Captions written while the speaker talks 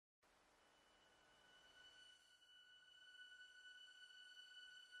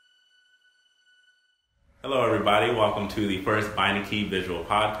Hello everybody, welcome to the first Beinecke Visual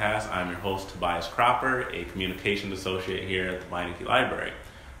Podcast. I'm your host Tubyez Cropper, a communications associate here at the Beinecke Library.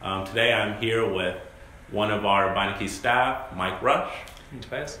 Today I'm here with one of our Beinecke staff, Mike Rush. Hey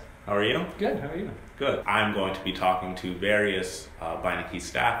Tubyez. How are you? Good, how are you? Good. I'm going to be talking to various Beinecke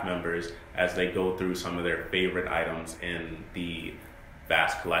staff members as they go through some of their favorite items in the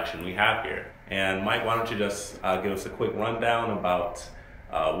vast collection we have here. And Mike, why don't you just give us a quick rundown about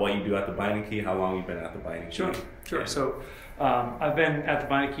what you do at the Beinecke, how long you've been at the Beinecke. Sure. Yeah. So I've been at the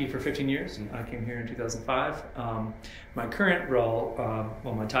Beinecke for 15 years. I came here in 2005. My current role,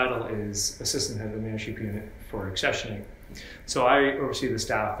 my title is Assistant Head of the Manuscript Unit for Accessioning. So I oversee the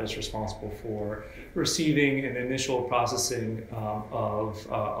staff that's responsible for receiving and initial processing of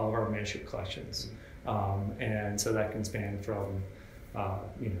all of our manuscript collections. And so that can span from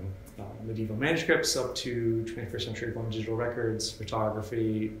medieval manuscripts up to 21st century born digital records,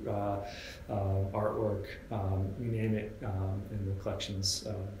 photography, artwork, you name it, and the collections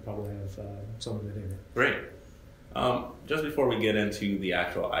probably have some of it in it. Great. Just before we get into the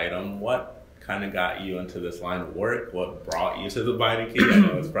actual item, what kind of got you into this line of work? What brought you to the Beinecke? I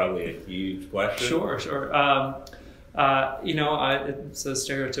know it's probably a huge question. Sure. It's a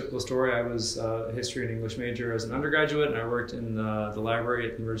stereotypical story. I was a history and English major as an undergraduate, and I worked in the library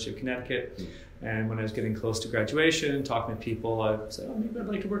at the University of Connecticut. And when I was getting close to graduation, talking to people, I said, "Oh, maybe I'd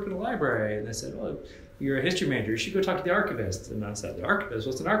like to work in a library." And they said, "Well, you're a history major. You should go talk to the archivist." And I said, "The archivist?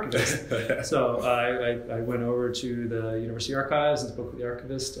 What's an archivist?" So I went over to the University Archives and spoke with the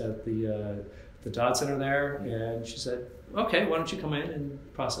archivist at the Dodd Center there, and she said, "Okay, why don't you come in and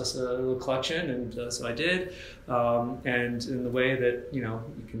process a little collection?" And so I did. And in the way that you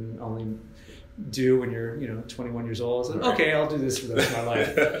can only do when you're 21 years old, I said, "Okay, I'll do this for the rest of my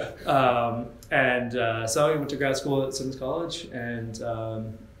life." So I went to grad school at Simmons College, and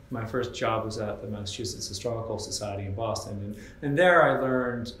my first job was at the Massachusetts Historical Society in Boston, and there I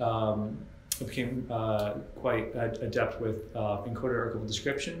learned. I became quite adept with encoded archival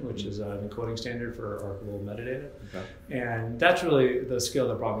description, which is an encoding standard for archival metadata. Okay. And that's really the skill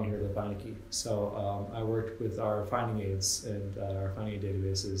that brought me here to the Beinecke. So I worked with our finding aids and our finding aid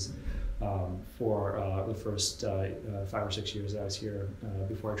databases for the first 5 or 6 years that I was here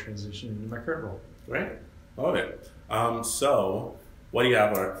before I transitioned into my current role. Great. Love it. So what do you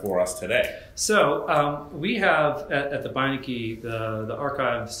have for us today? So we have at the Beinecke the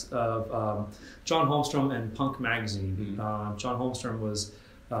archives of John Holmstrom and Punk Magazine. John Holmstrom was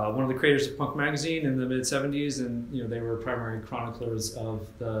one of the creators of Punk Magazine in the mid-'70s, and they were primary chroniclers of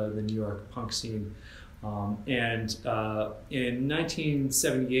the New York punk scene. In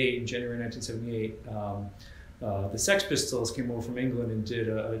 1978, in January 1978, the Sex Pistols came over from England and did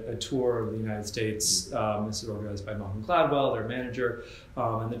a tour of the United States. This was organized by Malcolm Gladwell, their manager,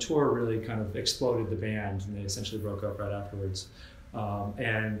 and the tour really kind of exploded the band, and they essentially broke up right afterwards.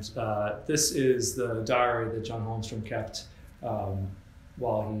 This is the diary that John Holmstrom kept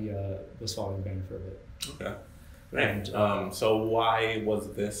while he was following the band for a bit. Okay. And so why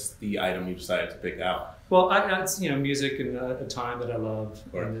was this the item you decided to pick out? Well, it's music and a time that I love,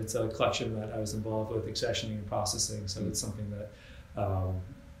 and it's a collection that I was involved with, accessioning and processing. So it's something that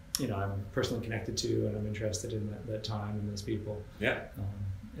I'm personally connected to, and I'm interested in that time and those people. Yeah.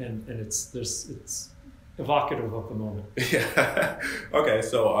 And it's evocative of the moment. Yeah. Okay,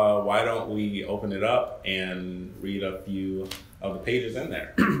 so why don't we open it up and read a few of the pages in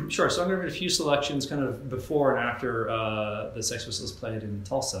there? Sure. So I'm going to read a few selections kind of before and after the Sex Pistols played in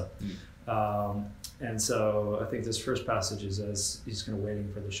Tulsa. And so I think this first passage is as he's kind of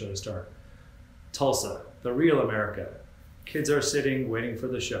waiting for the show to start. Tulsa, the real America. Kids are sitting, waiting for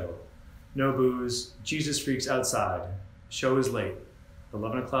the show. No booze, Jesus freaks outside. Show is late.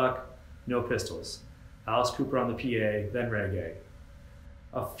 11 o'clock, no pistols. Alice Cooper on the PA, then reggae.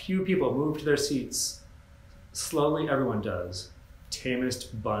 A few people move to their seats. Slowly, everyone does.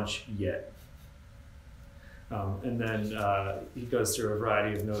 Tamest bunch yet. And then he goes through a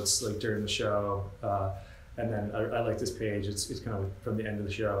variety of notes like during the show. And then I like this page. It's kind of from the end of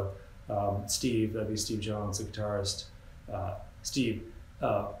the show. Steve, that'd be Steve Jones, the guitarist. Steve,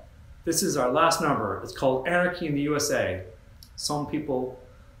 this is our last number. It's called Anarchy in the USA. Some people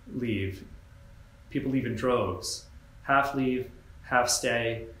leave. People leave in droves. Half leave, half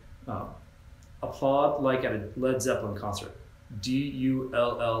stay. Applaud like at a Led Zeppelin concert.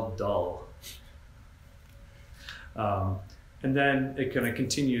 D-U-L-L dull. And then it kind of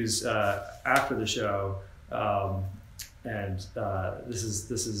continues after the show, this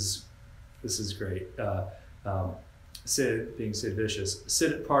is great. Sid, being Sid Vicious,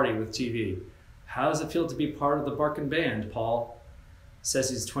 Sid at party with TV. How does it feel to be part of the Barkin band, Paul? Says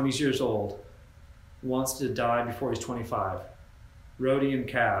he's 20 years old. wants to die before he's 25. Roadie and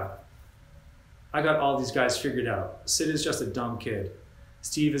Cab. I got all these guys figured out. Sid is just a dumb kid.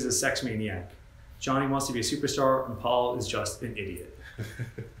 Steve is a sex maniac. Johnny wants to be a superstar, and Paul is just an idiot.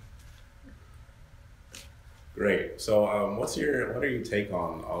 Great. So, what are your take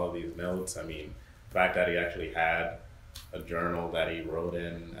on all of these notes? I mean, the fact that he actually had a journal that he wrote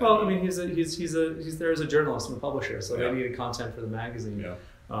in. Well, I mean, he's there as a journalist and a publisher, so yeah. they needed content for the magazine. Yeah.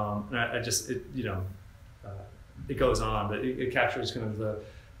 And I just, it goes on, but it captures kind of the,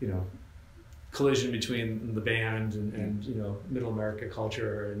 collision between the band and Middle America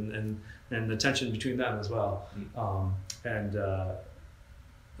culture and the tension between them as well.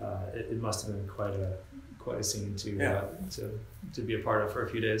 It must have been quite a scene to be a part of for a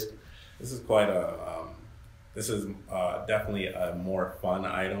few days. This is definitely a more fun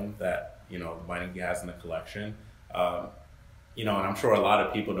item that Beinecke has in the collection. And I'm sure a lot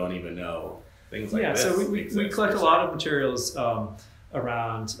of people don't even know things like this. Yeah, so we collect a lot of materials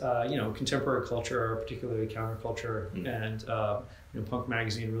around contemporary culture, particularly counterculture, and punk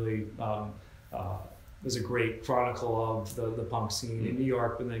magazine really was a great chronicle of the punk scene in New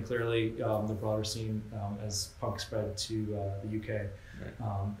York, and then clearly the broader scene as punk spread to the UK,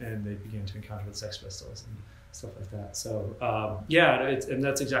 and they began to encounter the Sex Pistols and stuff like that. So and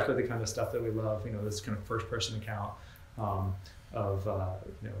that's exactly the kind of stuff that we love. This kind of first-person account of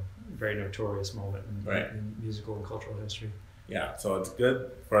very notorious moment in musical and cultural history. Yeah, so it's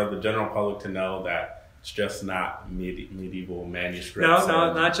good for the general public to know that it's just not medieval manuscripts.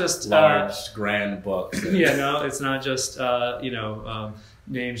 No, not just large, grand books. Yeah, no, it's not just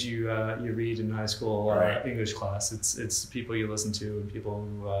names you read in high school English class. It's people you listen to and people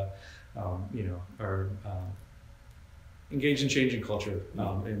who are engaged in changing culture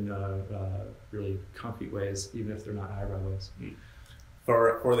in really concrete ways, even if they're not highbrow ways.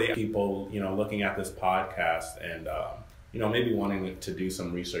 For the people looking at this podcast and maybe wanting to do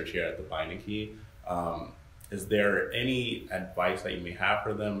some research here at the Beinecke, is there any advice that you may have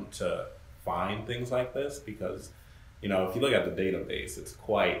for them to find things like this? Because if you look at the database, it's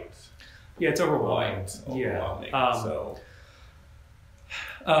quite it's overwhelming. So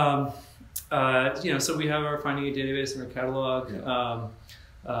we have our finding a database in our catalog.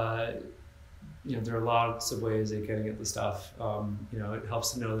 There are lots of ways of getting at the stuff. It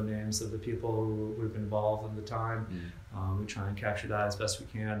helps to know the names of the people who would have been involved at the time. We try and capture that as best we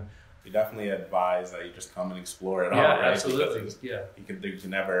can. We definitely advise that you just come and explore it all, right? Absolutely. Because you can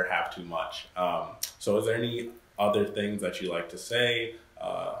never have too much. So is there any other things that you like to say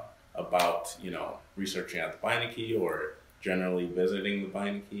about researching at the Beinecke or generally visiting the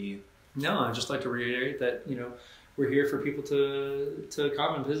Beinecke? No, I'd just like to reiterate that we're here for people to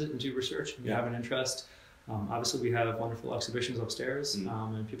come and visit and do research if you have an interest. Obviously, we have wonderful exhibitions upstairs,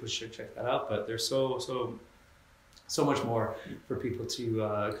 and people should check that out. But there's so much more for people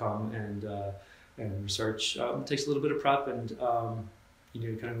to come and research. It takes a little bit of prep, and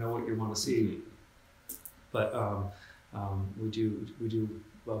you kind of know what you want to see. But we do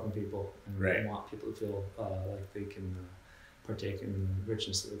welcome people, and we want people to feel like they can partake in the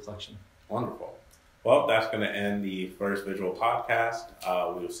richness of the collection. Wonderful. Well, that's going to end the first visual podcast.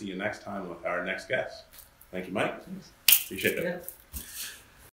 We will see you next time with our next guest. Thank you, Mike. Appreciate it. Yeah.